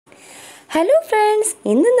Hello friends,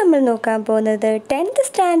 ഇന്ന് നമ്മൾ നോക്കാൻ പോകുന്നത് 10th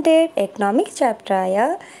standard economic ചാപ്റ്ററായ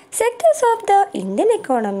sectors of the Indian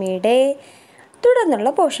എക്കോണമിയുടെ തുടർന്നുള്ള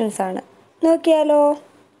പോർഷൻസാണ്. നോക്കിയാലോ.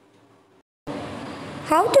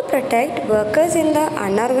 How to protect workers in the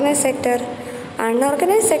unorganised sector.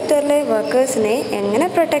 Unorganised സെക്ടറിലെ വർക്കേഴ്സിനെ എങ്ങനെ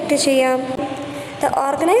പ്രൊട്ടക്റ്റ് ചെയ്യാം? The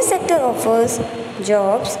organised sector offers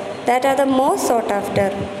jobs that are the most saute after.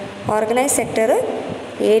 Organised sector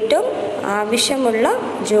ഏറ്റവും ആവശ്യമുള്ള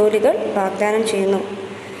ജോലികൾ വാഗ്ദാനം ചെയ്യുന്നു.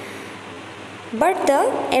 But the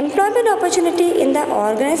employment opportunity in the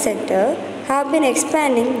organised sector have been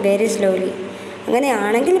expanding very slowly.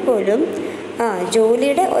 അങ്ങനെയാണെങ്കിൽ പോലും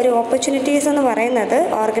ജോലിയുടെ ഒരു ഓപ്പർച്യൂണിറ്റീസ് എന്ന് പറയുന്നത്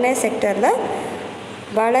ഓർഗനൈസ്ഡ് സെക്ടറിൽ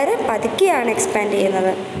വളരെ പതുക്കെയാണ് എക്സ്പാൻഡ്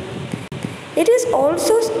ചെയ്യുന്നത്. It is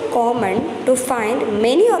also common to find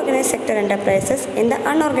many organised sector enterprises in the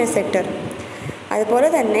unorganised sector. അതുപോലെ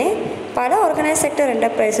തന്നെ പല ഓർഗനൈസ്ഡ് സെക്ടർ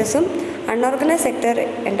എൻ്റർപ്രൈസസും അൺഓർഗനൈസ്ഡ് സെക്ടർ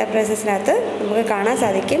എൻ്റർപ്രൈസസിനകത്ത് നമുക്ക് കാണാൻ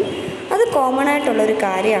സാധിക്കും. അത് കോമൺ ആയിട്ടുള്ളൊരു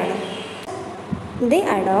കാര്യമാണ്. ദേ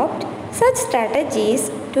adopt such strategies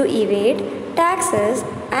to evade taxes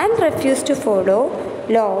and refuse to follow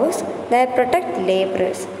loss that protect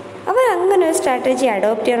labourers. അവർ അങ്ങനെ ഒരു സ്ട്രാറ്റജി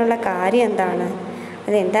അഡോപ്റ്റ് ചെയ്യാനുള്ള കാര്യം എന്താണ്?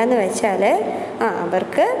 അതെന്താണെന്ന് വെച്ചാൽ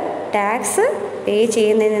അവർക്ക് ടാക്സ് പേ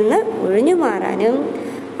ചെയ്യുന്നതിൽ നിന്ന് ഒഴിഞ്ഞു മാറാനും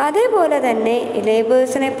അതേപോലെ തന്നെ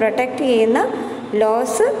ലേബേഴ്സിനെ പ്രൊട്ടക്റ്റ് ചെയ്യുന്ന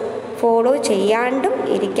ലോസ് ഫോളോ ചെയ്യാണ്ടും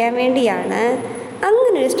ഇരിക്കാൻ വേണ്ടിയാണ്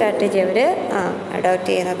അങ്ങനൊരു സ്ട്രാറ്റജി അവർ അഡോപ്റ്റ്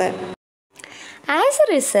ചെയ്യുന്നത്. ആസ് എ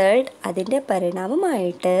റിസൾട്ട്, അതിൻ്റെ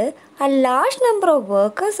പരിണാമമായിട്ട് a large number of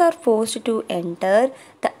workers are forced to enter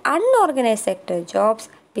the unorganized sector jobs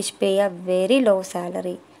which pay a very low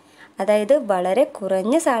salary. അതായത് വളരെ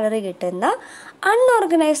കുറഞ്ഞ സാലറി കിട്ടുന്ന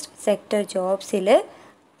അൺഓർഗനൈസ്ഡ് സെക്ടർ ജോബ്സിൽ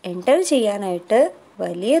എൻ്റർ ചെയ്യാനായിട്ട്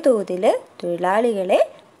വലിയ തോതിൽ തൊഴിലാളികളെ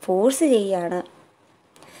ഫോഴ്സ് ചെയ്യുകയാണ്.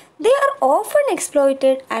 They are often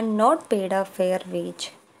exploited and not paid A fair wage.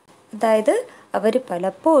 അതായത് അവർ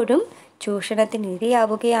പലപ്പോഴും ചൂഷണത്തിന്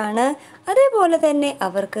ഇരയാവുകയാണ്. അതേപോലെ തന്നെ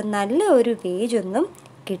അവർക്ക് നല്ല ഒരു വേജൊന്നും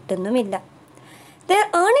കിട്ടുന്നുമില്ല. There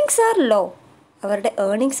earnings R law. അവരുടെ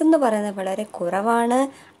ഏർണിങ്സ് എന്ന് പറയുന്നത് വളരെ കുറവാണ്.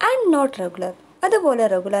 And not regular. അതുപോലെ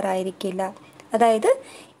റെഗുലർ ആയിരിക്കില്ല. അതായത്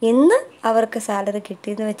ഇന്ന് അവർക്ക് സാലറി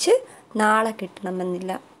കിട്ടിയെന്ന് വെച്ച് നാളെ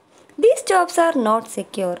കിട്ടണമെന്നില്ല. These jobs are not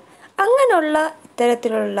secure. അങ്ങനെയുള്ള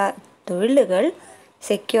ഇത്തരത്തിലുള്ള തൊഴിലുകൾ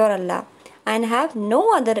സെക്യൂർ അല്ല. And have no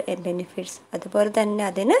other benefits. അതുപോലെ തന്നെ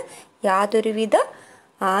അതിന് യാതൊരുവിധ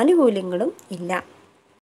ആനുകൂല്യങ്ങളും ഇല്ല.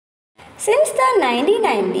 സിൻസ് ദ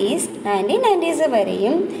 1990s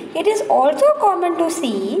വരെയും it is also common to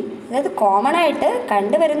see, അതായത് കോമൺ ആയിട്ട്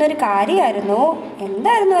കണ്ടുവരുന്ന ഒരു കാര്യമായിരുന്നു.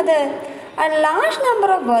 എന്തായിരുന്നു അത്? A large number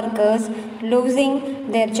of workers losing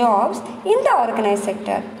their jobs in the organized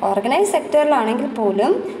sector. Organised സെക്ടറിലാണെങ്കിൽ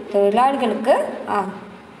പോലും തൊഴിലാളികൾക്ക്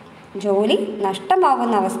ജോലി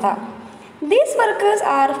നഷ്ടമാകുന്ന അവസ്ഥ. These workers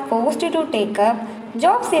are forced to take up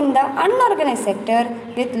jobs in the unorganized sector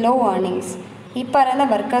with low earnings. ഈ പറയുന്ന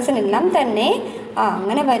വർക്കേഴ്സിനെല്ലാം തന്നെ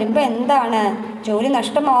അങ്ങനെ വരുമ്പോൾ എന്താണ്, ജോലി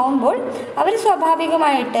നഷ്ടമാവുമ്പോൾ അവർ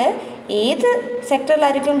സ്വാഭാവികമായിട്ട് ഏത്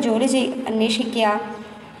സെക്ടറിലായിരിക്കും ജോലി അന്വേഷിക്കുക?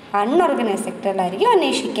 അൺഓർഗനൈസ്ഡ് സെക്ടറിലായിരിക്കും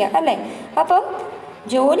അന്വേഷിക്കുക, അല്ലേ? അപ്പം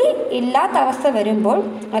ജോലി ഇല്ലാത്ത അവസ്ഥ വരുമ്പോൾ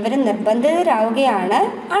അവർ നിർബന്ധിതരാവുകയാണ്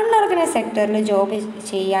അൺഓർഗനൈസ്ഡ് സെക്ടറിൽ ജോബ്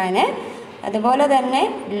ചെയ്യാൻ. അതുപോലെ തന്നെ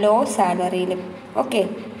ലോ സാലറിയിലും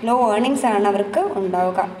ലോ ഏർണിങ്സ് ആണ് അവർക്ക്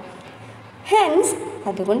ഉണ്ടാവുക. ഹെൻസ്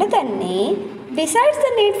അതുകൊണ്ട് തന്നെ besides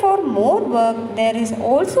the need for more work there is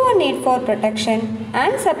also A need for protection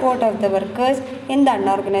and support of the workers in the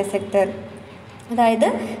unorganised sector. അതായത്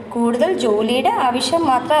കൂടുതൽ ജോലിയുടെ ആവശ്യം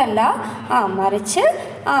മാത്രമല്ല, മറിച്ച്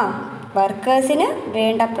വർക്കേഴ്സിന്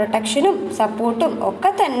വേണ്ട പ്രൊട്ടക്ഷനും സപ്പോർട്ടും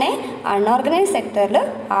ഒക്കെ തന്നെ അൺഓർഗനൈസ്ഡ് സെക്ടറിൽ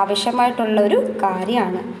ആവശ്യമായിട്ടുള്ള ഒരു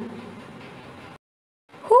കാര്യമാണ്.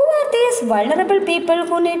 Who are these vulnerable people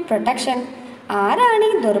who need protection? ആരാണ്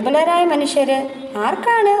ഈ ദുർബലരായ മനുഷ്യർ?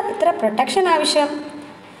 ആർക്കാണ് ഇത്ര പ്രൊട്ടക്ഷൻ ആവശ്യം?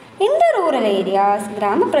 ഇൻ ദ റൂറൽ ഏരിയാസ്,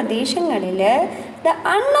 ഗ്രാമപ്രദേശങ്ങളിൽ the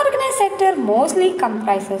unorganised sector mostly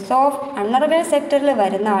comprises of unorganised സെക്ടറിൽ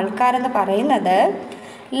വരുന്ന ആൾക്കാരെന്ന് പറയുന്നത്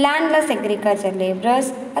ലാൻഡ്ലെസ് അഗ്രികൾച്ചർ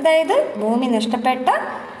ലേബറേഴ്സ്, അതായത് ഭൂമി നഷ്ടപ്പെട്ട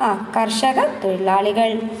കർഷക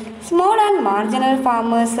തൊഴിലാളികൾ, സ്മോൾ ആൻഡ് മാർജിനൽ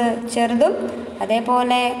ഫാമേഴ്സ്, ചെറുതും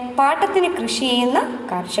അതേപോലെ പാട്ടത്തിന് കൃഷി ചെയ്യുന്ന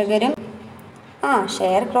കർഷകരും,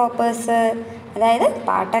 ഷെയർ ക്രോപ്പേഴ്സ്, അതായത്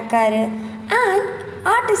പാട്ടക്കാർ, and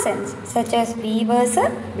artisans such as weavers,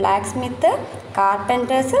 black Smith,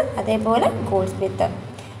 carpenter's, അതേപോലെ ഗോൾഡ് സ്മിത്ത്.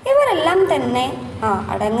 ഇവരെല്ലാം തന്നെ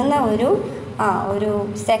അടങ്ങുന്ന ഒരു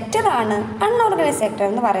സെക്ടറാണ് അൺഓർഗനൈസ്ഡ് സെക്ടർ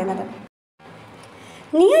എന്ന് പറയുന്നത്.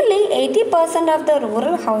 Nearly 80% of the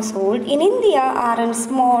rural household in India are in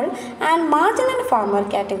small and marginal farmer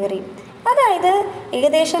category. അതായത്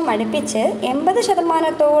ഏകദേശം അടുപ്പിച്ച്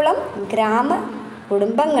 80% ഗ്രാമ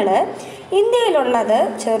കുടുംബങ്ങൾ ഇന്ത്യയിലുള്ളത്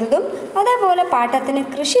ചെറുതും അതേപോലെ പാട്ടത്തിന്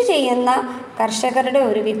കൃഷി ചെയ്യുന്ന കർഷകരുടെ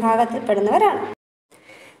ഒരു വിഭാഗത്തിൽപ്പെടുന്നവരാണ്.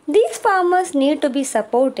 These farmers need to B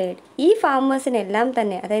supported. ഈ ഫാമേഴ്സിനെല്ലാം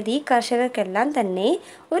തന്നെ, അതായത് ഈ കർഷകർക്കെല്ലാം തന്നെ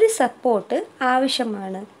ഒരു സപ്പോർട്ട്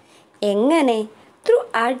ആവശ്യമാണ്. എങ്ങനെ? Through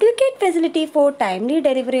advocate facility four timely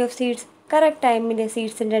delivery of seeds. Correct ടൈമിൽ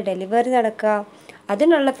സീഡ്സിൻ്റെ ഡെലിവറി നടക്കുക,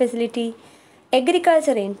 അതിനുള്ള ഫെസിലിറ്റി,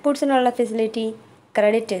 അഗ്രികൾച്ചർ ഇൻപുട്സിനുള്ള ഫെസിലിറ്റി,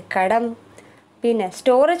 ക്രെഡിറ്റ് കടം, പിന്നെ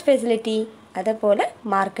സ്റ്റോറേജ് ഫെസിലിറ്റി, അതുപോലെ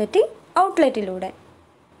മാർക്കറ്റിംഗ് ഔട്ട്ലെറ്റിലൂടെ.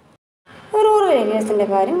 റൂറൽ ഏരിയാസിൻ്റെ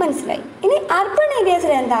കാര്യം മനസ്സിലായി. ഇനി അർബൺ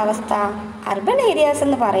ഏരിയാസിൽ എന്താ അവസ്ഥ? അർബൺ ഏരിയാസ്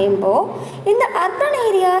എന്ന് പറയുമ്പോൾ in the urban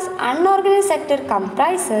areas unorganised sector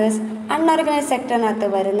comprises. Unorganised സെക്ടറിനകത്ത്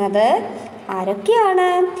വരുന്നത് ആരൊക്കെയാണ്?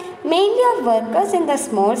 Mainly of workers in the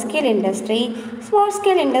small scale industry. Small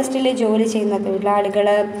scale ഇൻഡസ്ട്രിയിൽ ജോലി ചെയ്യുന്ന തൊഴിലാളികൾ,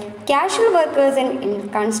 casual workers in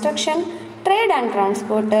construction, trade and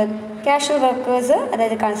transport. Casual workers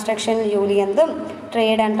അതായത് കൺസ്ട്രക്ഷനിൽ ജോലി ചെയ്യുന്നതും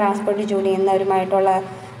ട്രേഡ് ആൻഡ് ട്രാൻസ്പോർട്ടിൽ ജോലി ചെയ്യുന്നവരുമായിട്ടുള്ള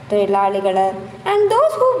തൊഴിലാളികൾ. And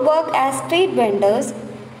those who work as street vendors.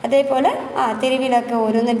 അതേപോലെ തെരുവിലൊക്കെ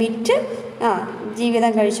ഓരോന്ന് വിറ്റ്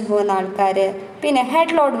ജീവിതം കഴിച്ചു പോകുന്ന ആൾക്കാർ. പിന്നെ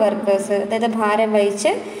ഹെഡ് ലോഡ് വർക്കേഴ്സ്, അതായത് ഭാരം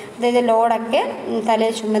വഹിച്ച്, അതായത് ലോഡൊക്കെ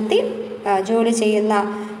തലയിൽ ചുമത്തി ജോലി ചെയ്യുന്ന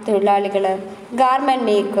തൊഴിലാളികൾ. ഗാർമെൻറ്റ്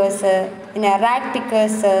മേക്കേഴ്സ്, പിന്നെ റാഗ്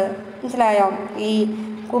പിക്കേഴ്സ്, മനസ്സിലായോ? ഈ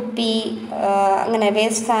കുപ്പി അങ്ങനെ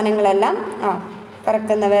വേസ്റ്റ് സാധനങ്ങളെല്ലാം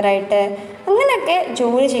പറക്കുന്നവരായിട്ട് അങ്ങനെയൊക്കെ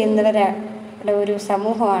ജോലി ചെയ്യുന്നവരുടെ ഒരു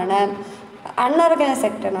സമൂഹമാണ് അൺഓർഗനൈസ്ഡ്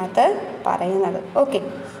സെക്ടറിനകത്ത് പറയുന്നത്. Okay.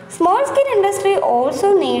 Small scale industry also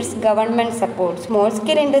needs government support. Small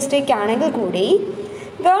scale ഇൻഡസ്ട്രിക്കാണെങ്കിൽ കൂടി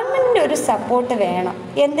ഗവൺമെൻറ്റിൻ്റെ ഒരു സപ്പോർട്ട് വേണം.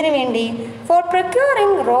 എന്തിനു വേണ്ടി? Four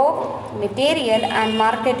procuring raw material and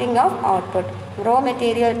marketing of output. Raw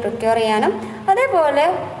material procure ചെയ്യാനും അതേപോലെ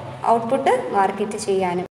ഔട്ട്പുട്ട് മാർക്കറ്റ്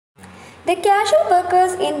ചെയ്യാനും. The casual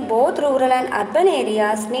workers in both rural and urban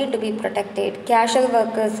areas need to be protected. Casual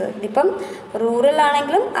workers ഇതിപ്പം റൂറൽ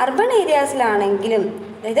ആണെങ്കിലും അർബൺ ഏരിയാസിലാണെങ്കിലും,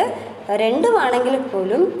 അതായത് രണ്ടുമാണെങ്കിലും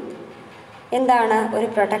പോലും എന്താണ് ഒരു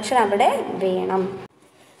പ്രൊട്ടക്ഷൻ അവിടെ വേണം.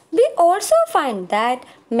 We also find that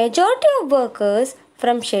majority of workers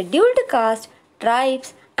from scheduled caste, tribes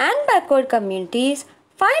and backward communities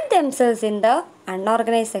find themselves in the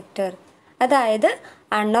unorganized sector. അതായത്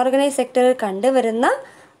unorganised സെക്ടറിൽ കണ്ടുവരുന്ന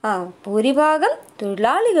ഭൂരിഭാഗം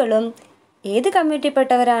തൊഴിലാളികളും ഏത്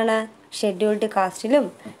കമ്മ്യൂണിറ്റിപ്പെട്ടവരാണ്? ഷെഡ്യൂൾഡ് കാസ്റ്റിലും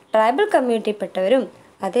ട്രൈബൽ കമ്മ്യൂണിറ്റിപ്പെട്ടവരും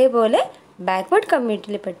അതേപോലെ backward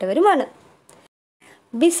കമ്മ്യൂണിറ്റിയിൽപ്പെട്ടവരുമാണ്.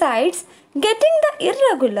 Besides getting the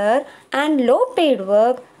irregular and law paid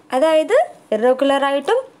work, അതായത്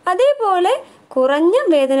ഇറഗുലറായിട്ടും അതേപോലെ കുറഞ്ഞ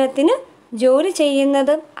വേതനത്തിന് ജോലി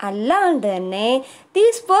ചെയ്യുന്നതും അല്ലാണ്ട് തന്നെ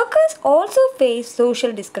these workers also face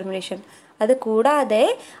social discrimination. അത് കൂടാതെ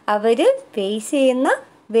അവർ ഫേസ് ചെയ്യുന്ന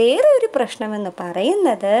വേറെ ഒരു പ്രശ്നമെന്ന്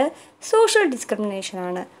പറയുന്നത് സോഷ്യൽ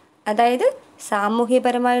ഡിസ്ക്രിമിനേഷനാണ്, അതായത്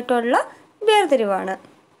സാമൂഹ്യപരമായിട്ടുള്ള വേർതിരിവാണ്.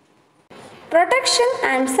 Protection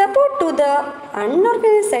and support to the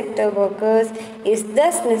unorganized sector workers is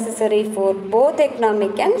thus necessary for both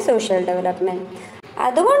economic and social development.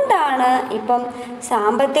 അതുകൊണ്ടാണ് ഇപ്പം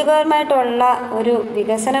സാമ്പത്തികപരമായിട്ടുള്ള ഒരു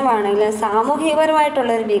വികസനമാണെങ്കിലും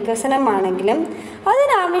സാമൂഹികപരമായിട്ടുള്ളൊരു വികസനമാണെങ്കിലും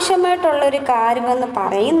അതിനാവശ്യമായിട്ടുള്ളൊരു കാര്യമെന്ന്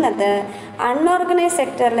പറയുന്നത് അൺഓർഗനൈസ്ഡ്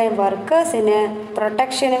സെക്ടറിലെ വർക്കേഴ്സിന്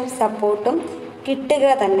പ്രൊട്ടക്ഷനും സപ്പോർട്ടും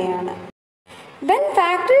കിട്ടുക തന്നെയാണ്. When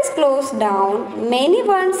factories close down, many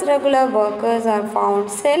once regular workers are found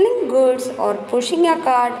selling goods or pushing a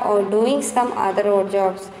cart or doing some other odd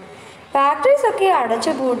jobs. Factories ഒക്കെ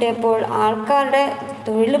അടച്ചു പൂട്ടിയപ്പോൾ ആൾക്കാരുടെ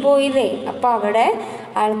തൊഴിൽ പോയില്ലേ. അപ്പോൾ അവിടെ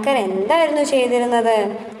ആൾക്കാർ എന്തായിരുന്നു ചെയ്തിരുന്നത്?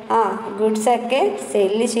 ഗുഡ്സൊക്കെ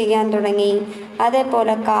സെല്ല് ചെയ്യാൻ തുടങ്ങി,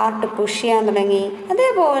 അതേപോലെ കാർട്ട് പുഷ് ചെയ്യാൻ തുടങ്ങി,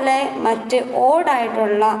 അതേപോലെ മറ്റ്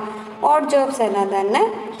ഓഡായിട്ടുള്ള ഓഡ് ജോബ്സ് എല്ലാം തന്നെ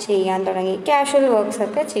ചെയ്യാൻ തുടങ്ങി, കാഷ്വൽ വർക്ക്സ്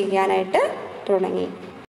ഒക്കെ ചെയ്യാനായിട്ട് തുടങ്ങി.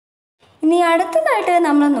 ഇനി അടുത്തതായിട്ട്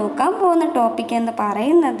നമ്മൾ നോക്കാൻ പോകുന്ന ടോപ്പിക് എന്ന്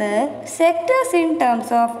പറയുന്നത് sectors in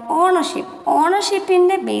terms of ownership.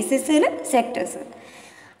 ഓണർഷിപ്പിൻ്റെ ബേസിസിൽ sectors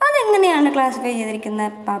അതെങ്ങനെയാണ് ക്ലാസിഫൈ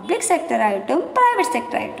ചെയ്തിരിക്കുന്നത്? Public സെക്ടറായിട്ടും private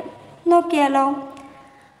സെക്ടറായിട്ടും. നോക്കിയാലോ.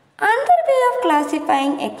 Another way of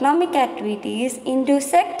classifying economic activities into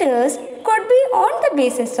sectors could be on the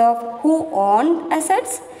basis of who owns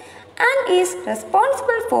assets and is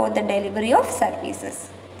responsible for the delivery of services.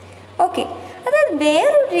 Okay, അതായത്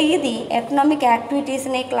വേറൊരു രീതി economic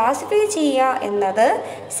ആക്ടിവിറ്റീസിനെ classify ചെയ്യുക എന്നത്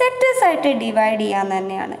സെക്ടേഴ്സായിട്ട് divide ചെയ്യാൻ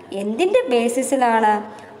തന്നെയാണ്. എന്തിൻ്റെ ബേസിസിലാണ്?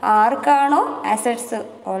 ആർക്കാണോ അസറ്റ്സ്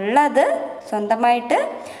ഉള്ളത് സ്വന്തമായിട്ട്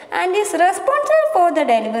and is responsible for the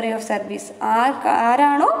delivery of service.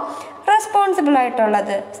 ആരാണോ റെസ്പോൺസിബിൾ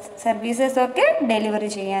ആയിട്ടുള്ളത് സർവീസസ് ഒക്കെ ഡെലിവറി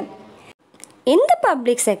ചെയ്യാൻ. In the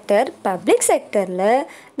public sector,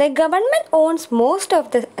 the government owns most of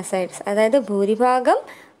the assets. അതായത് ഭൂരിഭാഗം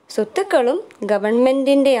സ്വത്തുക്കളും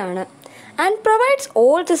ഗവൺമെൻറ്റിൻ്റെയാണ്. And provides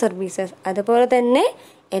all the services. അതുപോലെ തന്നെ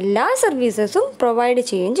എല്ലാ സർവീസസും പ്രൊവൈഡ്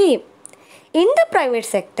ചെയ്യുകയും ചെയ്യും. In the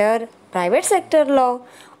private സെക്ടറിലോ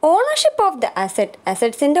ownership of the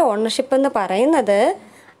അസറ്റ്സിൻ്റെ ownership എന്ന് പറയുന്നത്,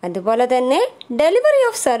 അതുപോലെ തന്നെ ഡെലിവറി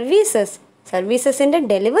ഓഫ് സർവീസസിൻ്റെ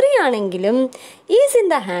ഡെലിവറി ആണെങ്കിലും is in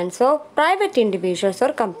the hands of private individuals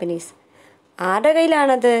or companies. ആരുടെ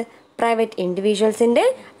കയ്യിലാണത്? പ്രൈവറ്റ് ഇൻഡിവിജ്വൽസിൻ്റെ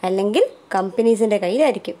അല്ലെങ്കിൽ കമ്പനീസിൻ്റെ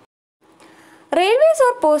കയ്യിലായിരിക്കും. Railways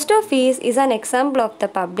or post office is an example of the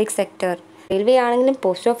public sector. Railway ആണെങ്കിലും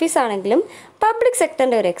post office ആണെങ്കിലും public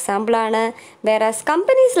സെക്ടറിൻ്റെ ഒരു എക്സാമ്പിളാണ്. വേറാസ്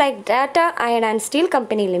companies like Tata iron and steel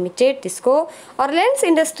company limited, TISCO or Reliance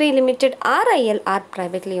industry limited RIL R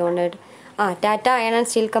privately honoured. Tata iron and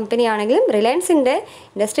steel company ആണെങ്കിലും റിലയൻസിൻ്റെ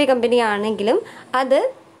industry company ആണെങ്കിലും അത്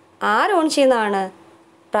ആര് on ചെയ്യുന്നതാണ്?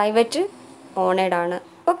 Private honoured ആണ്.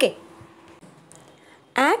 Okay.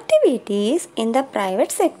 Activities in the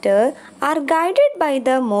private sector are guided by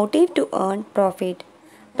the motive to earn profit.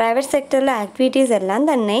 Private സെക്ടറിലെ activities എല്ലാം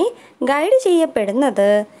തന്നെ guide ചെയ്യപ്പെടുന്നത്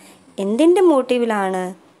എന്തിൻ്റെ മോട്ടീവിലാണ്?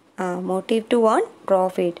 Motive to earn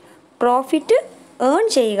profit earn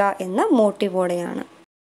ചെയ്യുക എന്ന മോട്ടീവോടെയാണ്.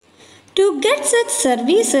 To get such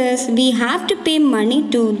services, we have to pay money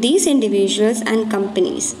to these individuals and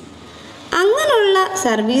companies. അങ്ങനെയുള്ള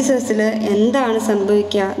സർവീസസിൽ എന്താണ്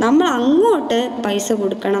സംഭവിക്കുക? നമ്മൾ അങ്ങോട്ട് പൈസ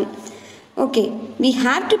കൊടുക്കണം. Okay, we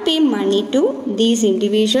have to pay money to these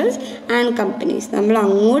individuals and companies. നമ്മൾ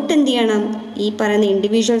അങ്ങോട്ട് എന്ത് ചെയ്യണം? ഈ പറയുന്ന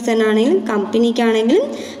ഇൻഡിവിജ്വൽസിനാണെങ്കിലും കമ്പനിക്കാണെങ്കിലും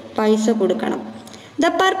പൈസ കൊടുക്കണം.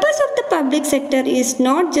 The purpose of the public sector is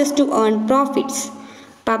not just to earn profits.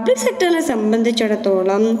 Public സെക്ടറിനെ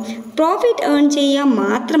സംബന്ധിച്ചിടത്തോളം പ്രോഫിറ്റ് ഏൺ ചെയ്യുക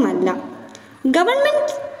മാത്രമല്ല, government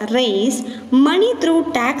raise money through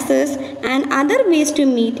taxes and other ways to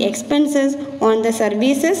meet expenses on the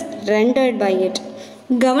services rendered by it.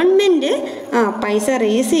 Government പൈസ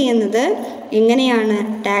raise ചെയ്യുന്നത് എങ്ങനെയാണ്?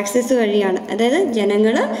 Taxes വഴിയാണ്. അതായത്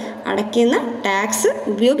ജനങ്ങൾ അടയ്ക്കുന്ന ടാക്സ്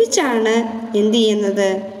ഉപയോഗിച്ചാണ് എന്ത് ചെയ്യുന്നത്?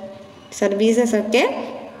 സർവീസസൊക്കെ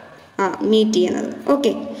മീറ്റ് ചെയ്യുന്നത്.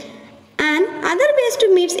 Okay. And other ways to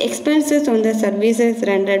meats expenses on the services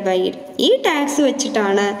റെൻഡർഡ് by it. ഈ ടാക്സ്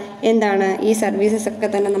വെച്ചിട്ടാണ് എന്താണ് ഈ സർവീസസ് ഒക്കെ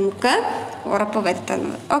തന്നെ നമുക്ക് ഉറപ്പ്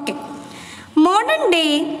വരുത്തുന്നത്. Okay. Modern day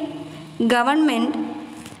government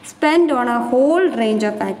spend on A whole range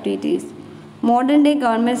of activities. Modern day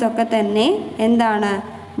governments ഒക്കെ തന്നെ എന്താണ്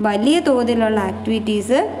വലിയ തോതിലുള്ള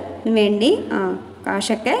ആക്ടിവിറ്റീസിന് വേണ്ടി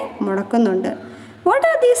കാശൊക്കെ മുടക്കുന്നുണ്ട്. What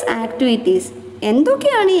are these activities?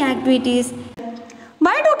 എന്തൊക്കെയാണ് ഈ activities?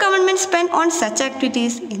 Why do government spend on such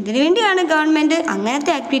activities? എന്തിനു വേണ്ടിയാണ് ഗവൺമെൻറ്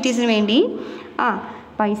അങ്ങനത്തെ ആക്ടിവിറ്റീസിന് വേണ്ടി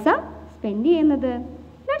പൈസ സ്പെൻഡ് ചെയ്യുന്നത്?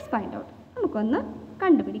 Let's find out. നമുക്കൊന്ന്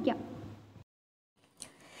കണ്ടുപിടിക്കാം.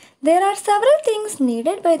 There are several things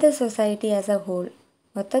needed by the society as a whole.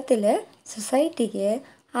 മൊത്തത്തിൽ സൊസൈറ്റിക്ക്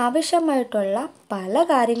ആവശ്യമായിട്ടുള്ള പല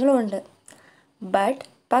കാര്യങ്ങളുമുണ്ട്.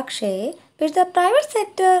 പക്ഷേ which the private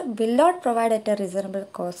sector will not provide at A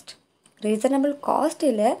reasonable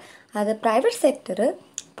കോസ്റ്റിൽ അത് പ്രൈവറ്റ് സെക്ടർ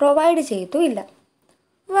പ്രൊവൈഡ് ചെയ്തുമില്ല.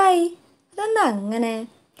 വൈ? അതെന്താ അങ്ങനെ?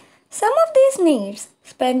 Some of these needs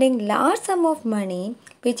spending large some of money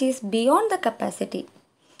which is beyond the capacity.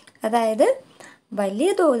 അതായത് വലിയ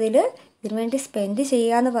തോതിൽ ഇതിനു വേണ്ടി സ്പെൻഡ്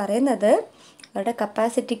ചെയ്യുക എന്ന് പറയുന്നത് അവരുടെ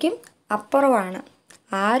കപ്പാസിറ്റിക്കും അപ്പുറമാണ്.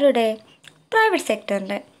 ആരുടെ? Private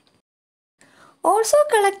സെക്ടറിൻ്റെ. Also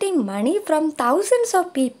collecting money from thousands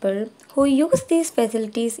of people who use these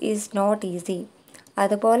facilities is not easy.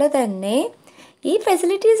 അതുപോലെ തന്നെ ഈ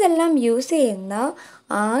ഫെസിലിറ്റീസ് എല്ലാം യൂസ് ചെയ്യുന്ന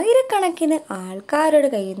ആയിരക്കണക്കിന് ആൾക്കാരുടെ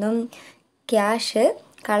കയ്യിൽ നിന്നും ക്യാഷ്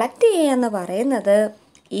കളക്ട് ചെയ്യുക എന്ന് പറയുന്നത്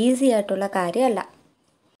ഈസി ആയിട്ടുള്ള കാര്യമല്ല.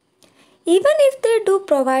 Even if they do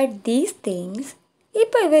provide these things,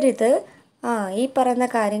 ഇപ്പോൾ ഇവരിത് ഈ പറയുന്ന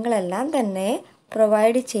കാര്യങ്ങളെല്ലാം തന്നെ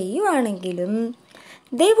provide ചെയ്യുവാണെങ്കിലും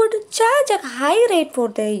they would charge A high rate for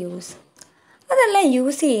the use. അതെല്ലാം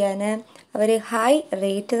യൂസ് ചെയ്യാൻ അവർ ഹൈ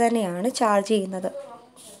റേറ്റ് തന്നെയാണ് ചാർജ് ചെയ്യുന്നത്.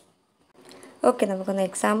 ഓക്കെ, നമുക്കൊന്ന്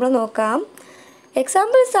എക്സാമ്പിൾ നോക്കാം.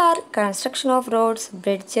 Examples R construction of roads,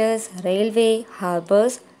 bridges, railway,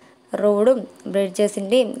 harbours. റോഡും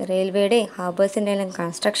ബ്രിഡ്ജസിൻ്റെയും റെയിൽവേയുടെയും ഹാർബേഴ്സിൻ്റെയും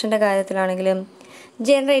കൺസ്ട്രക്ഷൻ്റെ കാര്യത്തിലാണെങ്കിലും,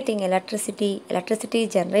 ജനറേറ്റിംഗ് ഇലക്ട്രിസിറ്റി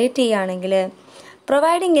ജനറേറ്റ് ചെയ്യുകയാണെങ്കിൽ,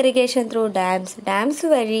 പ്രൊവൈഡിങ് ഇറിഗേഷൻ ത്രൂ ഡാംസ്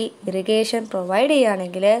വഴി ഇറിഗേഷൻ പ്രൊവൈഡ്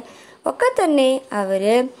ചെയ്യുകയാണെങ്കിൽ ഒക്കെ തന്നെ അവർ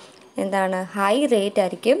ഹൈ റേറ്റ്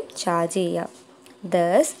ആയിരിക്കും ചാർജ്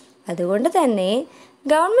ചെയ്യുക. അതുകൊണ്ട് തന്നെ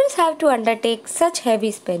governments have to undertake such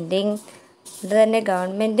heavy spending. അതുകൊണ്ട് തന്നെ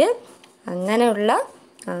ഗവൺമെൻറ് അങ്ങനെയുള്ള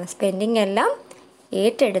സ്പെൻഡിങ് എല്ലാം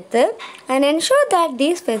ഏറ്റെടുത്ത് and ensure that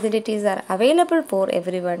these facilities are available for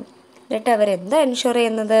every one. എന്നിട്ട് അവരെന്താ എൻഷുർ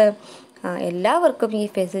ചെയ്യുന്നത്? എല്ലാവർക്കും ഈ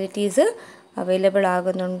ഫെസിലിറ്റീസ് അവൈലബിൾ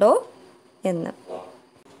ആകുന്നുണ്ടോ എന്ന്.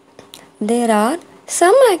 There are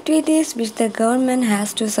some activities which the government has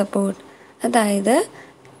to support. അതായത്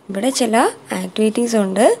ഇവിടെ ചില ആക്ടിവിറ്റീസ്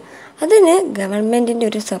ഉണ്ട്, അതിന് ഗവൺമെൻറ്റിൻ്റെ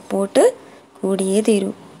ഒരു സപ്പോർട്ട് കൂടിയേ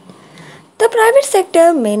തീരൂ. The private sector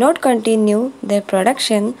may not continue their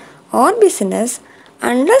production or business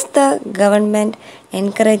unless the government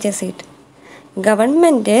encourages it.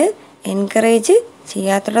 Government encourage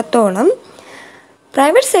ചെയ്യാത്തിടത്തോളം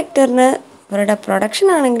private സെക്ടറിന് അവരുടെ പ്രൊഡക്ഷൻ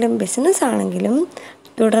ആണെങ്കിലും ബിസിനസ് ആണെങ്കിലും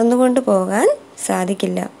തുടർന്നു കൊണ്ടുപോകാൻ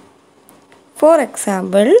സാധിക്കില്ല. ഫോർ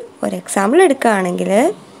എക്സാമ്പിൾ, ഒരു എക്സാമ്പിൾ എടുക്കുകയാണെങ്കിൽ,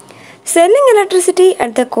 selling electricity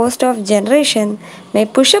at the cost of generation may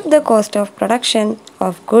push up the cost of production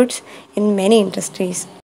of goods in many industries.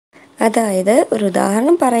 അതായത് ഒരു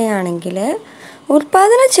ഉദാഹരണം പറയുകയാണെങ്കിൽ,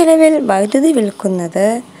 ഉൽപ്പാദന ചെലവിൽ വൈദ്യുതി വിൽക്കുന്നത്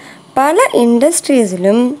പല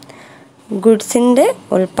ഇൻഡസ്ട്രീസിലും ഗുഡ്സിൻ്റെ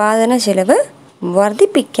ഉൽപ്പാദന ചെലവ്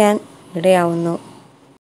വർദ്ധിപ്പിക്കാൻ ഇടയാവുന്നു.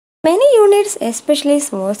 Many units, especially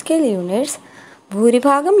small scale units,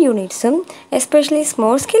 ഭൂരിഭാഗം യൂണിറ്റ്സും എസ്പെഷ്യലി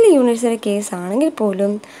സ്മോൾ സ്കെയിൽ യൂണിറ്റ്സിൻ്റെ കേസ് ആണെങ്കിൽ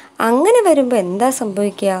പോലും അങ്ങനെ വരുമ്പോൾ എന്താ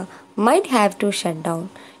സംഭവിക്കുക? Might have to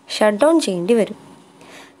shut down ചെയ്യേണ്ടി വരും.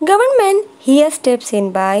 Government here steps in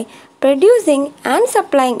by producing and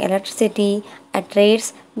supplying electricity at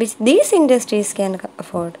rates which these industries can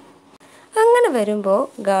afford. അങ്ങനെ വരുമ്പോൾ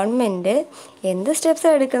ഗവൺമെൻറ് എന്ത്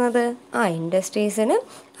സ്റ്റെപ്സാണ് എടുക്കുന്നത്? ഇൻഡസ്ട്രീസിന്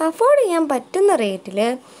അഫോർഡ് ചെയ്യാൻ പറ്റുന്ന റേറ്റിൽ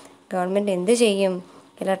ഗവൺമെൻറ് എന്ത് ചെയ്യും?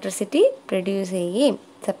 ഇലക്ട്രിസിറ്റി പ്രൊഡ്യൂസ് ചെയ്യുകയും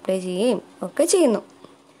സപ്ലൈ ചെയ്യുകയും ഒക്കെ ചെയ്യുന്നു.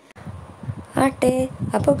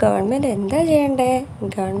 അപ്പോൾ ഗവൺമെൻറ് എന്താ ചെയ്യണ്ടേ?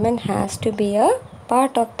 Government has to B A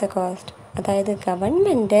part of the cost. അതായത്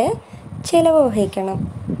ഗവൺമെൻറ് ചിലവ് വഹിക്കണം.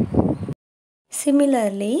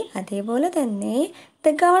 സിമിലർലി, അതേപോലെ തന്നെ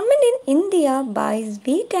the government in India buys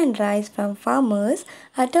wheat and rice from farmers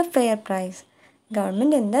at a fair price.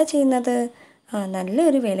 Government എന്താ ചെയ്യുന്നത്?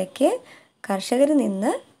 നല്ലൊരു വിലയ്ക്ക് കർഷകരിൽ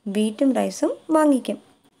നിന്ന് വീറ്റും റൈസും വാങ്ങിക്കും.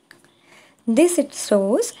 This it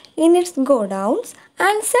stores in its godowns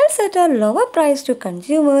and sells at a lower price to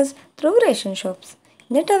consumers through ration shops.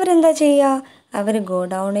 എന്നിട്ട് അവരെന്താ ചെയ്യുക? അവർ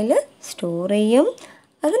ഗോഡൗണിൽ സ്റ്റോർ ചെയ്യും.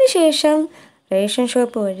 അതിനുശേഷം റേഷൻ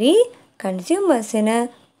ഷോപ്പ് വഴി കൺസ്യൂമേഴ്സിന്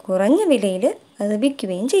കുറഞ്ഞ വിലയിൽ അത്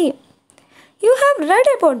വിൽക്കുകയും ചെയ്യും. You have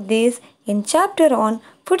red about this in chapter on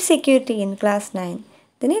food security in class 9.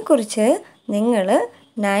 ഇതിനെക്കുറിച്ച് നിങ്ങൾ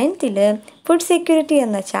 9th ഫുഡ് സെക്യൂരിറ്റി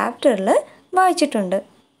എന്ന ചാപ്റ്ററിൽ വായിച്ചിട്ടുണ്ട്.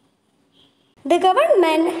 The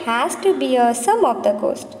government has to beer some of the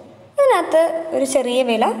cost. അതിനകത്ത് ഒരു ചെറിയ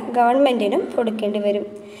വില ഗവൺമെൻറ്റിനും കൊടുക്കേണ്ടി വരും.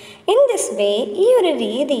 ഇൻ ദിസ് വേ, ഈ ഒരു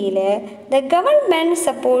രീതിയിൽ the government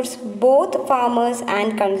supports both farmers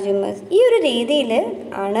and consumers. ഈ ഒരു രീതിയിൽ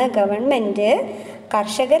ആണ് ഗവൺമെൻറ്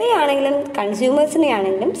കർഷകരെ ആണെങ്കിലും കൺസ്യൂമേഴ്സിനെ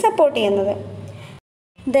ആണെങ്കിലും സപ്പോർട്ട് ചെയ്യുന്നത്.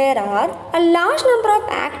 There are a large number of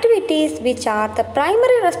activities which are the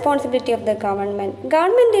primary responsibility of the government.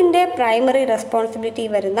 ഗവൺമെൻറ്റിൻ്റെ പ്രൈമറി റെസ്പോൺസിബിലിറ്റി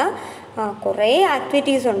വരുന്ന കുറേ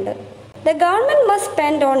ആക്ടിവിറ്റീസ് ഉണ്ട്. The government must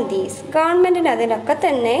spend on these. ഗവൺമെൻറ്റിന് അതിനൊക്കെ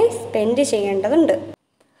തന്നെ സ്പെൻഡ് ചെയ്യേണ്ടതുണ്ട്.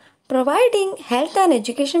 Providing health and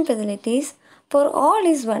education facilities for all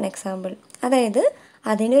is one example. അതായത്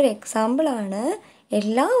അതിനൊരു എക്സാമ്പിളാണ്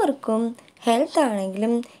എല്ലാവർക്കും ഹെൽത്ത്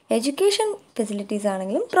ആണെങ്കിലും എഡ്യൂക്കേഷൻ ഫെസിലിറ്റീസ്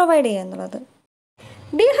ആണെങ്കിലും പ്രൊവൈഡ് ചെയ്യുക എന്നുള്ളത്.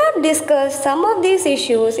 We have discussed some of these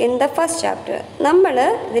issues in the first chapter. നമ്മൾ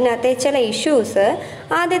ഇതിനകത്തെ ചില ഇഷ്യൂസ്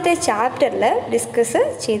ആദ്യത്തെ ചാപ്റ്ററിൽ ഡിസ്കസ്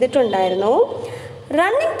ചെയ്തിട്ടുണ്ടായിരുന്നു.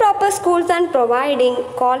 Running proper schools and providing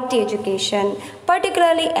quality education,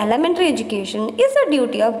 particularly elementary education, is a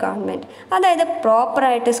duty of government. അതായത്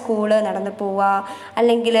പ്രോപ്പറായിട്ട് സ്കൂള് നടന്നു പോവുക,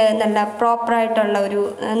 അല്ലെങ്കിൽ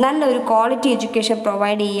നല്ലൊരു ക്വാളിറ്റി എഡ്യൂക്കേഷൻ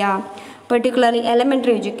പ്രൊവൈഡ് ചെയ്യുക, പെർട്ടിക്കുലർലി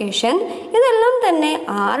എലമെൻ്ററി എഡ്യൂക്കേഷൻ, ഇതെല്ലാം തന്നെ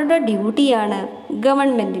ആരുടെ ഡ്യൂട്ടിയാണ്?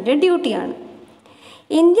 ഗവൺമെൻറ്റിൻ്റെ ഡ്യൂട്ടിയാണ്.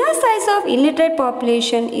 India size of illiterate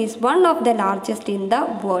population is one of the largest in the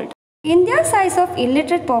world. India size of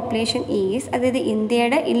illiterate population is, അതായത്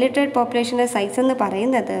ഇന്ത്യയുടെ ഇല്ലിറ്ററേറ്റ് പോപ്പുലേഷൻ്റെ സൈസ് എന്ന്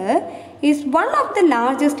പറയുന്നത് is one of the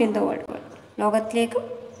largest in the world. ലോകത്തിലേക്കും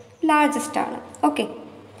largest ആണ്. ഓക്കെ.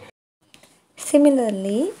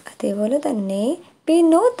 സിമിലർലി, അതേപോലെ തന്നെ we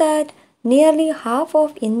know that nearly half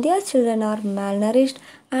of India's children are മാൽനറിഷ്ഡ്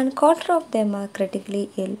and quarter of them R critically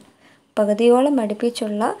ഇൽ. പകുതിയോളം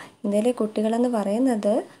അടുപ്പിച്ചുള്ള ഇന്ത്യയിലെ കുട്ടികളെന്ന്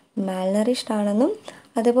പറയുന്നത് മാൽനറിഷ്ഡ് ആണെന്നും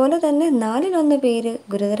അതുപോലെ തന്നെ 4/1 പേര്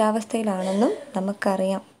ഗുരുതരാവസ്ഥയിലാണെന്നും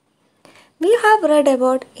നമുക്കറിയാം. We have red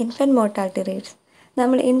about infant mortality rates.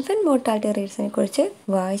 നമ്മൾ ഇൻഫൻറ്റ് മോർട്ടാലിറ്റി റേറ്റ്സിനെ കുറിച്ച്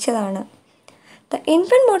വായിച്ചതാണ്. The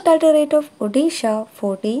infant mortality rate of Odisha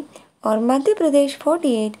 40 or Madhya Pradesh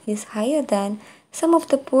 48 is higher than some of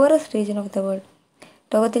the poorest region of the world.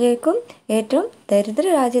 ലോകത്തിലേക്കും ഏറ്റവും ദരിദ്ര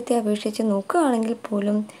രാജ്യത്തെ അപേക്ഷിച്ച് നോക്കുകയാണെങ്കിൽ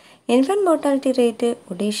പോലും ഇൻഫൻറ്റ് മോർട്ടാലിറ്റി റേറ്റ്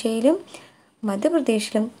ഒഡീഷയിലും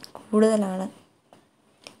മധ്യപ്രദേശിലും കൂടുതലാണ്.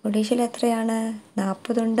 ഒഡീഷയിൽ എത്രയാണ്?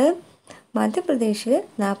 40 മധ്യപ്രദേശിൽ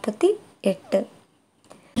 48.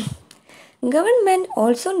 Government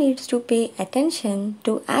also needs to pay attention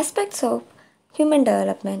to aspects of human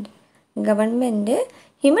development. Government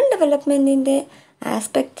human ഡെവലപ്മെൻറ്റിൻ്റെ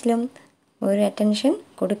ആസ്പെക്റ്റിലും ഒരു അറ്റൻഷൻ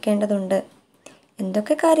കൊടുക്കേണ്ടതുണ്ട്.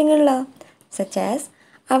 എന്തൊക്കെ കാര്യങ്ങളിലാണ്? Such as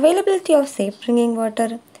availability of safe drinking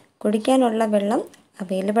water, കുടിക്കാനുള്ള വെള്ളം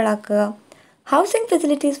അവൈലബിൾ ആക്കുക. Housing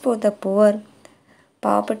facilities for the poor,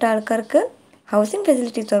 പാവപ്പെട്ട ആൾക്കാർക്ക് ഹൗസിംഗ്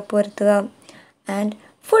ഫെസിലിറ്റീസ് ഉറപ്പുവരുത്തുക. ആൻഡ്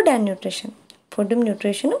ഫുഡ് ആൻഡ് ന്യൂട്രീഷൻ, ഫുഡും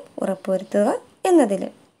ന്യൂട്രീഷനും ഉറപ്പുവരുത്തുക എന്നതിൽ.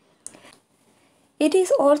 It is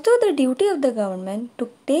also the duty of the government to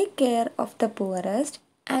take care of the poorest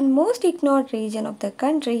and most ignored region of the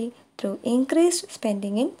country through increased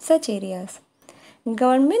spending in such areas.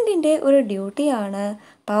 ഗവൺമെൻറ്റിൻ്റെ ഒരു ഡ്യൂട്ടിയാണ്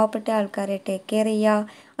പാവപ്പെട്ട ആൾക്കാരെ take care ചെയ്യുക.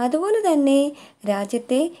 അതുപോലെ തന്നെ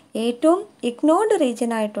രാജ്യത്തെ ഏറ്റവും ഇഗ്നോർഡ്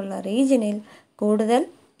റീജിയനായിട്ടുള്ള റീജിയനിൽ കൂടുതൽ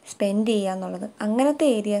സ്പെൻഡ് ചെയ്യുക എന്നുള്ളത്. അങ്ങനത്തെ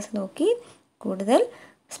ഏരിയാസ് നോക്കി കൂടുതൽ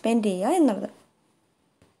സ്പെൻഡ് ചെയ്യുക എന്നുള്ളത്.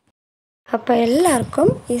 അപ്പോൾ എല്ലാവർക്കും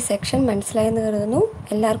ഈ സെക്ഷൻ മനസ്സിലായെന്ന് കരുതുന്നു.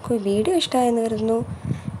 എല്ലാവർക്കും ഈ വീഡിയോ ഇഷ്ടമായെന്ന് കരുതുന്നു.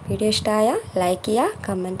 വീഡിയോ ഇഷ്ടമായാൽ ലൈക്ക് ചെയ്യുക,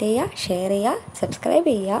 കമൻറ്റ് ചെയ്യുക, ഷെയർ ചെയ്യുക, സബ്സ്ക്രൈബ്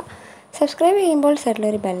ചെയ്യുക. സബ്സ്ക്രൈബ് ചെയ്യുമ്പോൾ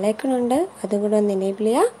സൈഡിലൊരു ബെല്ലൈക്കൺ ഉണ്ട്, അതും കൂടെ ഒന്ന് എനേബിൾ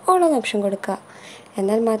ചെയ്യുക, ഓൾ എന്ന ഓപ്ഷൻ കൊടുക്കുക.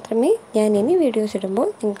 എന്നാൽ മാത്രമേ ഞാൻ ഇനി വീഡിയോസ് ഇടുമ്പോൾ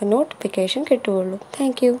നിങ്ങൾക്ക് നോട്ടിഫിക്കേഷൻ കിട്ടുകയുള്ളൂ.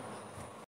 Thank you.